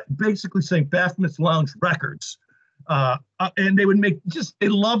 basically saying Baphomet's Lounge Records. And they would they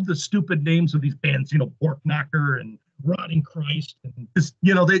loved the stupid names of these bands, you know, Borknacker and Rotting Christ. And just,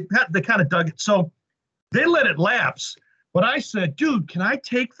 you know, they kind of dug it. So they let it lapse. But I said, dude, can I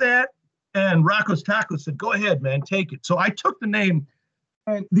take that? And Rocco's Tacos said, go ahead, man, take it. So I took the name.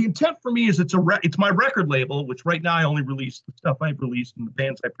 And the intent for me is it's my record label, which right now I only release the stuff I've released and the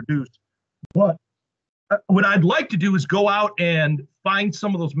bands I produced. But what I'd like to do is go out and find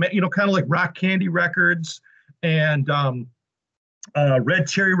some of those, you know, kind of like Rock Candy Records and Red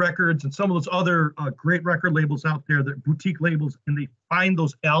Cherry Records and some of those other great record labels out there, that boutique labels, and they find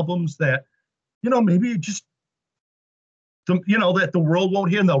those albums that, you know, maybe just you know, that the world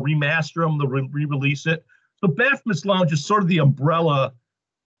won't hear, and they'll remaster them, they'll re-release it. So Baphomet's Lounge is sort of the umbrella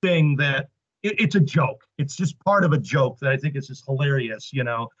thing that it's a joke. It's just part of a joke that I think is just hilarious, you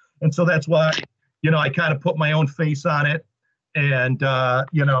know. And so that's why, you know, I kind of put my own face on it, and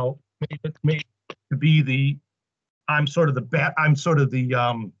you know, made it to be I'm sort of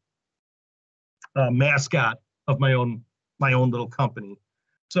the mascot of my own little company.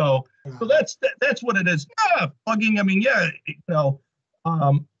 So that's what it is. Yeah, plugging. I mean, yeah, you know,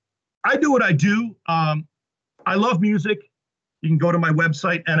 I do what I do. I love music. You can go to my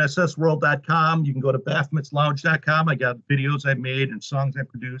website, nssworld.com. You can go to baphomet'slounge.com. I got videos I made and songs I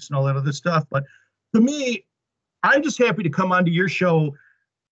produced and all that other stuff. But to me, I'm just happy to come onto your show.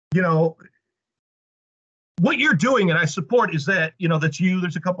 You know, what you're doing, and I support, is that, you know, that's you.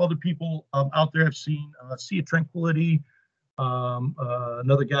 There's a couple other people out there I've seen, Sea of Tranquility,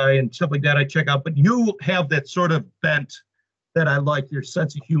 another guy and stuff like that I check out. But you have that sort of bent that I like, your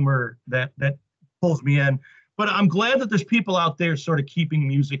sense of humor that pulls me in. But I'm glad that there's people out there sort of keeping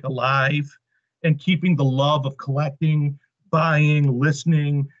music alive and keeping the love of collecting, buying,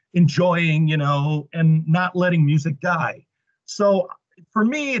 listening, enjoying, you know, and not letting music die. So for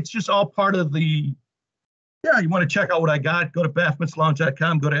me, it's just all part of you want to check out what I got, go to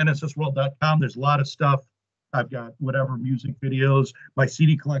baphomet'slounge.com, go to nssworld.com. There's a lot of stuff. I've got whatever music videos, my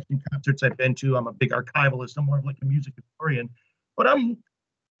CD collection, concerts I've been to. I'm a big archivalist. I'm more of like a music historian. But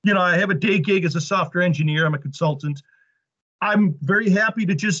you know, I have a day gig as a software engineer. I'm a consultant. I'm very happy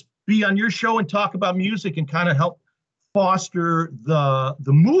to just be on your show and talk about music and kind of help foster the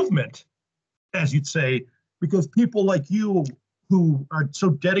movement, as you'd say, because people like you who are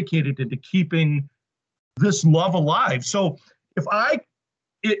so dedicated into keeping this love alive. So if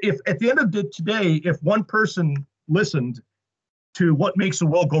at the end of today, if one person listened to What Makes the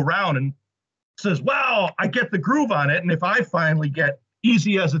World Go Round and says, wow, I get the groove on it, and if I finally get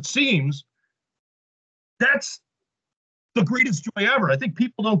Easy As It Seems, that's the greatest joy ever. I think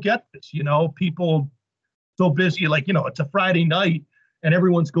people don't get this, you know, people so busy, like, you know, it's a Friday night and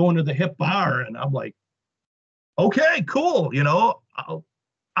everyone's going to the hip bar, and I'm like, okay, cool, you know,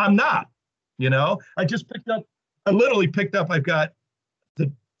 I'm not, you know. I literally picked up, I've got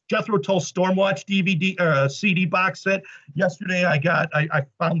the Jethro Tull Stormwatch DVD CD box set. Yesterday I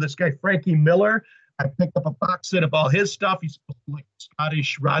found this guy Frankie Miller. I picked up a box set of all his stuff. He's supposed to be like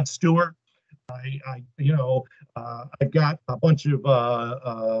Scottish Rod Stewart. I've got a bunch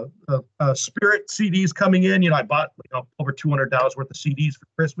of Spirit CDs coming in. You know, I bought over $200 worth of CDs for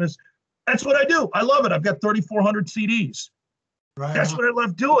Christmas. That's what I do. I love it. I've got 3,400 CDs. Right. That's what I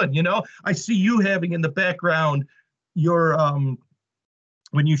love doing. You know, I see you having in the background your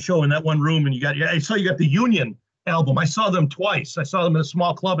when you show in that one room, and I saw you got the Union album. I saw them twice. I saw them in a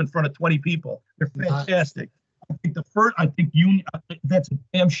small club in front of 20 people. They're fantastic. I think Union. That's a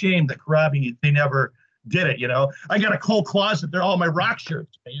damn shame that Karabi, they never did it. You know, I got a cold closet. They're all my rock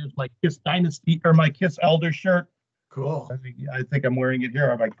shirts. Here's my Kiss Dynasty or my Kiss Elder shirt. Cool. I think I'm wearing it here.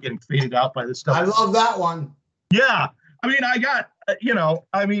 Am I getting faded out by this stuff? I love that one. Yeah. I mean, I got,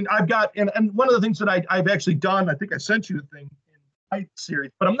 I've got, and one of the things that I've actually done, I think I sent you a thing in my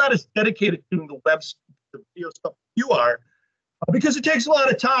series, but I'm not as dedicated to the the video stuff you are, because it takes a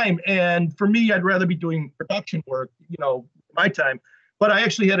lot of time. And for me, I'd rather be doing production work, my time. But I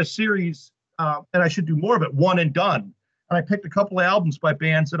actually had a series, and I should do more of it, one and done. And I picked a couple of albums by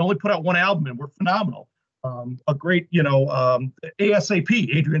bands that only put out one album and were phenomenal. A great,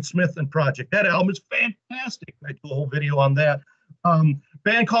 ASAP, Adrian Smith and Project. That album is fantastic. I do a whole video on that.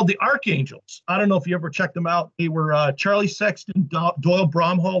 Band called the Archangels. I don't know if you ever checked them out. They were Charlie Sexton, Doyle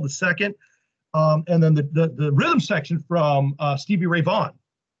Bromhall II, and then the rhythm section from Stevie Ray Vaughan.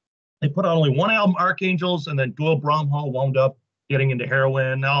 They put out only one album, Archangels, and then Doyle Bromhall wound up getting into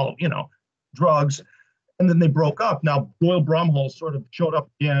heroin, drugs, and then they broke up. Now, Doyle Bromhall sort of showed up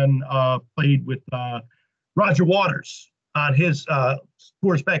again, played with Roger Waters on his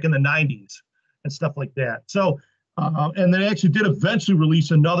tours back in the 90s and stuff like that. So, and they actually did eventually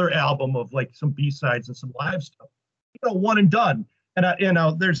release another album of like some B-sides and some live stuff. One and done.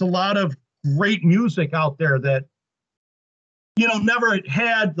 And there's a lot of great music out there that, never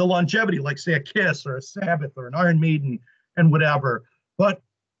had the longevity, like say a Kiss or a Sabbath or an Iron Maiden and whatever. But,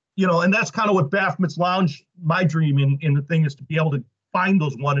 and that's kind of what Baphomet's Lounge, my dream in the thing is to be able to find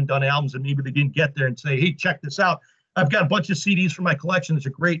those one and done albums and maybe they didn't get there and say, hey, check this out. I've got a bunch of CDs from my collection. There's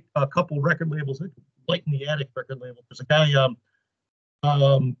a great couple record labels, Light in the Attic record label. There's a guy,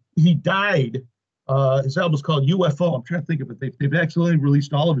 he died. His album's called UFO. I'm trying to think of it. They've actually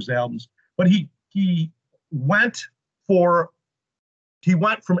released all of his albums, but he went from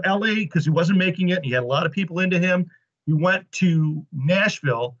LA because he wasn't making it. He had a lot of people into him. He went to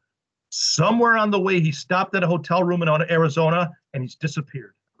Nashville. Somewhere on the way, he stopped at a hotel room in Arizona, and he's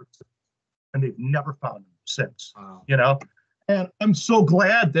disappeared. And they've never found him since, Wow. And I'm so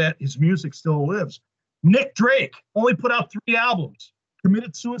glad that his music still lives. Nick Drake only put out 3 albums,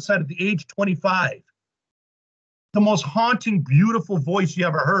 committed suicide at the age of 25. The most haunting, beautiful voice you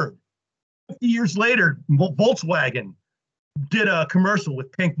ever heard. 50 years later, Volkswagen did a commercial with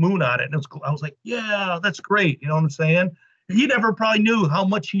Pink Moon on it. And I was like, yeah, that's great. You know what I'm saying? He never probably knew how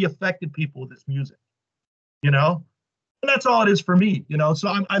much he affected people with his music, And that's all it is for me,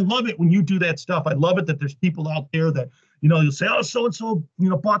 So I love it when you do that stuff. I love it that there's people out there that, you'll say, oh, so-and-so,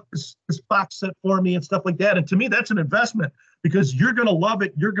 bought this box set for me and stuff like that. And to me, that's an investment because you're going to love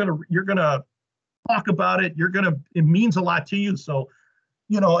it. You're going to talk about it. It means a lot to you. So,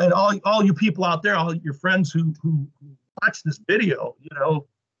 and all you people out there, all your friends who watch this video,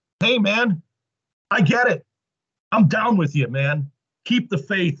 hey, man, I get it. I'm down with you, man. Keep the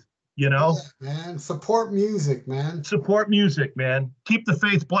faith, Yeah, man. Support music, man. Support music, man. Keep the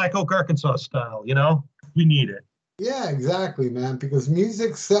faith, Black Oak, Arkansas style, We need it. Yeah, exactly, man. Because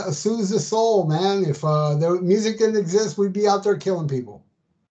music soothes the soul, man. If the music didn't exist, we'd be out there killing people.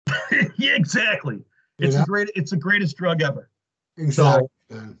 Yeah, exactly. It's the greatest drug ever. Exactly.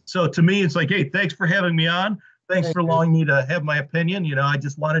 So to me, it's like, hey, thanks for having me on. Thanks for allowing me to have my opinion. I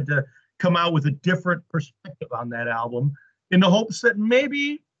just wanted to come out with a different perspective on that album in the hopes that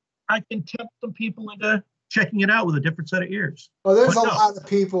maybe I can tempt some people into checking it out with a different set of ears. Well, there's a lot of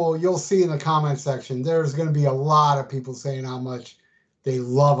people you'll see in the comment section. There's going to be a lot of people saying how much they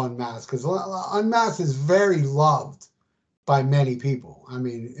love Unmasked because Unmasked is very loved by many people. I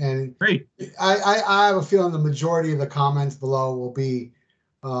mean, and great. I have a feeling the majority of the comments below will be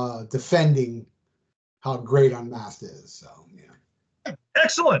defending how great Unmasked is. So, yeah.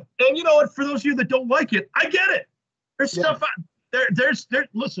 Excellent. And for those of you that don't like it, I get it. There's stuff out there.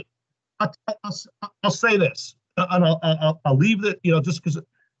 Listen, I'll say this, and I'll leave it, just because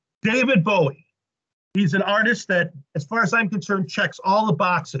David Bowie, he's an artist that, as far as I'm concerned, checks all the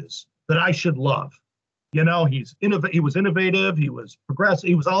boxes that I should love. He was innovative, he was progressive,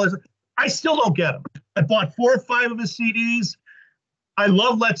 he was all this. I still don't get him. I bought 4 or 5 of his CDs. I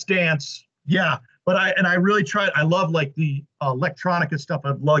love Let's Dance. Yeah. But I really tried. I love like the electronica stuff.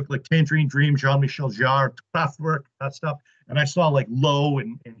 I like Tangerine Dream, Jean-Michel Jarre, Kraftwerk, that stuff. And I saw like Low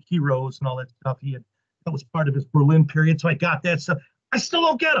and Heroes and all that stuff. That was part of his Berlin period. So I got that stuff. I still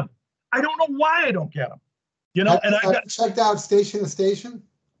don't get him. I don't know why I don't get him. I checked out Station to Station.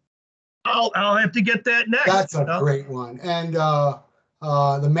 I'll have to get that next. That's a great one. And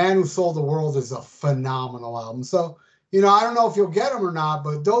The Man Who Sold the World is a phenomenal album. So, I don't know if you'll get them or not,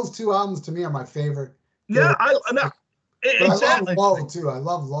 but those 2 albums to me are my favorite. Yeah, exactly. I love Low too. I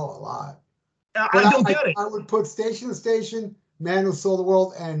love Low a lot. I don't get it. I would put Station to Station, Man Who Sold the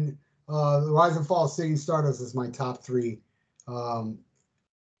World, and The Rise and Fall of Ziggy Stardust is my top 3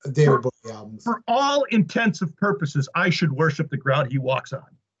 David Bowie albums. For all intensive purposes, I should worship the ground he walks on.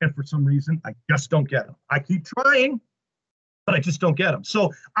 And for some reason, I just don't get him. I keep trying, but I just don't get him.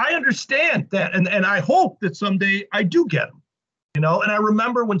 So I understand that, and I hope that someday I do get him. And I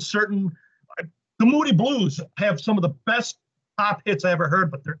remember when the Moody Blues have some of the best pop hits I ever heard,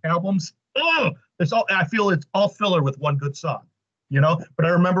 but their albums, I feel it's all filler with one good song. But I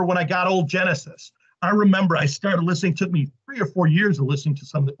remember when I got old Genesis, I remember I started listening. It took me 3 or 4 years of listening to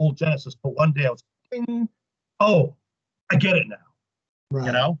some of the old Genesis, but one day I was thinking, I get it now. Right.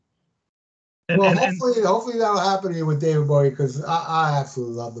 And hopefully that'll happen to you with David Bowie, because I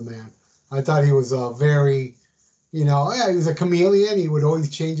absolutely love the man. I thought he was very, he was a chameleon. He would always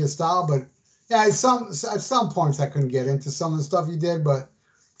change his style, but yeah, at some points I couldn't get into some of the stuff he did, but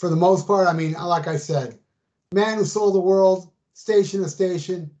for the most part, I mean, like I said, Man Who Sold the World, Station to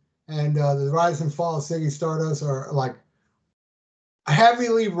Station, and the Rise and Fall of Ziggy Stardust are like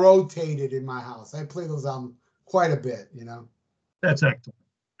heavily rotated in my house. I play those albums quite a bit, That's excellent.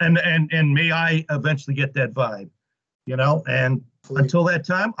 And may I eventually get that vibe, and until that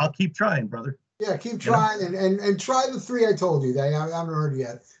time, I'll keep trying, brother. Yeah, keep trying and try the 3 I told you that I haven't heard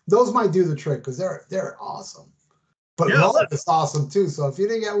yet. Those might do the trick because they're awesome. But Low is awesome too. So if you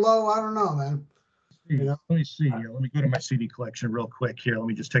didn't get Low, I don't know, man. Let me see here. Let me go to my CD collection real quick here. Let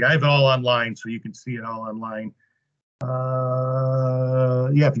me just I have it all online, so you can see it all online.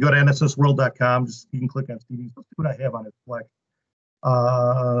 If you go to nssworld.com, you can click on CDs. Let's see what I have on it.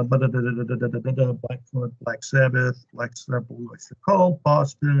 Blackfoot, Black Sabbath, Black Sabbath, Blue Oyster Cult,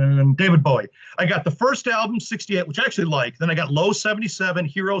 Boston, David Bowie. I got the first album, 68, which I actually like. Then I got Low 77,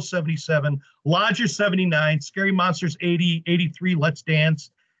 Hero 77, Lodger 79, Scary Monsters 80, 83, Let's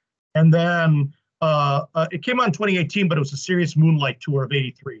Dance. And then it came out in 2018, but it was a Serious Moonlight tour of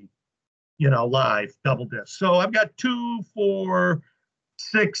 83, live, double disc. So I've got 2, 4,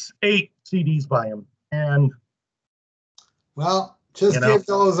 6, 8 CDs by him. And well, just give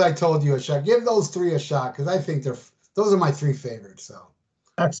those I told you a shot. Give those 3 a shot, because I think those are my 3 favorites. So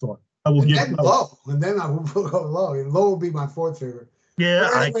excellent. I will give Low, and then I will go Low. And Low will be my 4th favorite. Yeah.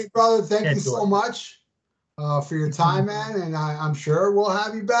 But anyway, brother, thank you so much for your time, man. And I'm sure we'll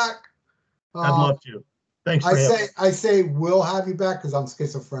have you back. I'd love to. Thanks. I say we'll have you back because I'm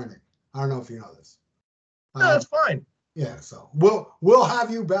schizophrenic. I don't know if you know this. No, that's fine. Yeah, so we'll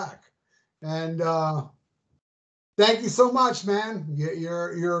have you back. And thank you so much, man.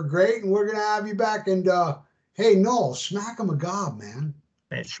 You're great, and we're gonna have you back. And hey, Noel, SHMACKEMAGOB, man.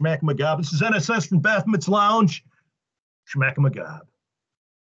 Hey, SHMACKEMAGOB. This is NSS from Baphomet's Lounge. SHMACKEMAGOB.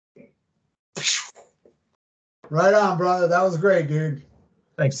 Right on, brother. That was great, dude.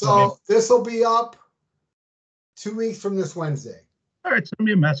 Thanks. So this will be up 2 weeks from this Wednesday. All right, send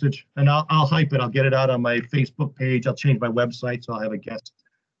me a message, and I'll hype it. I'll get it out on my Facebook page. I'll change my website, so I'll have a guest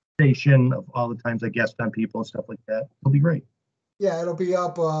station of all the times I guest on people and stuff like that. It'll be great. Yeah, it'll be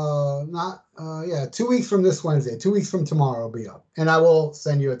up 2 weeks from this Wednesday. 2 weeks from tomorrow it'll be up. And I will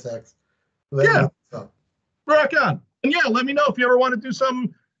send you a text. Rock on. And yeah, let me know if you ever want to do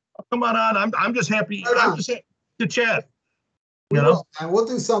something. Come on. I'm just happy. I'm just happy to chat. And we'll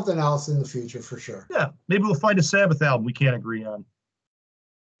do something else in the future for sure. Yeah, maybe we'll find a Sabbath album we can't agree on.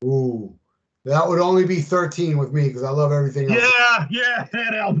 Ooh, that would only be 13 with me because I love everything else. Yeah,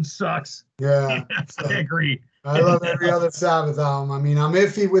 that album sucks. Yeah, so, I agree. I love every other Sabbath album. I mean, I'm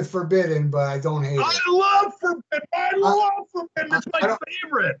iffy with Forbidden, but I don't hate it. I love Forbidden. It's my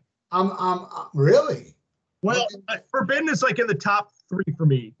favorite. I'm really? Well, Forbidden is like in the top 3 for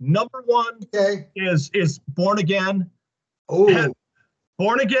me. Number 1 is Born Again. Oh,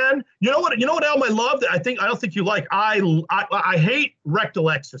 Born Again. You know what album I love that I don't think you like. I hate Rectal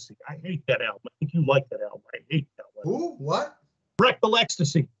Ecstasy. I hate that album. I think you like that album. I hate that one. Ooh, what? Rectal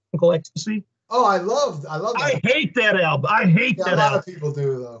Ecstasy. Rectal Ecstasy. Oh, I love that. I hate that album. I hate that album. A lot of people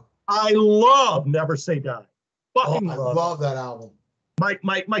do though. I love Never Say Die. I love that album.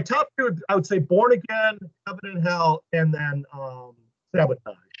 My top 2, I would say Born Again, Heaven and Hell, and then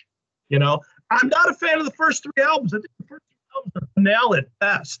Sabotage. I'm not a fan of the first 3 albums. I think the first 3 albums are banal at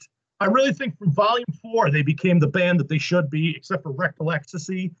best. I really think from Volume 4 they became the band that they should be, except for Rectal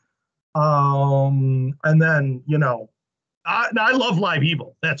Ecstasy. And then I love Live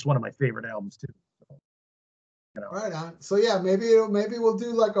Evil. That's one of my favorite albums too. Right on. So yeah, maybe we'll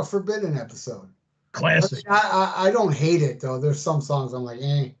do like a Forbidden episode. Classic. I don't hate it though. There's some songs I'm like,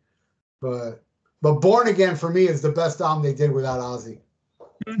 but Born Again for me is the best album they did without Ozzy.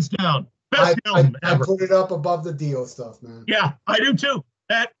 Hands down. Best album ever. I put it up above the Dio stuff, man. Yeah, I do too.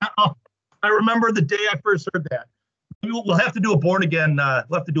 I remember the day I first heard that. We'll have to do a Born Again.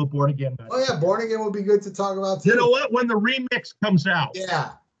 We'll have to do a Born Again. Oh yeah, Born Again would be good to talk about too. You know what? When the remix comes out,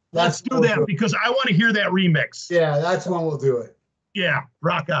 yeah, let's do that because I want to hear that remix. Yeah, that's when we'll do it. Yeah,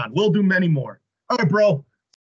 rock on. We'll do many more. All right, bro.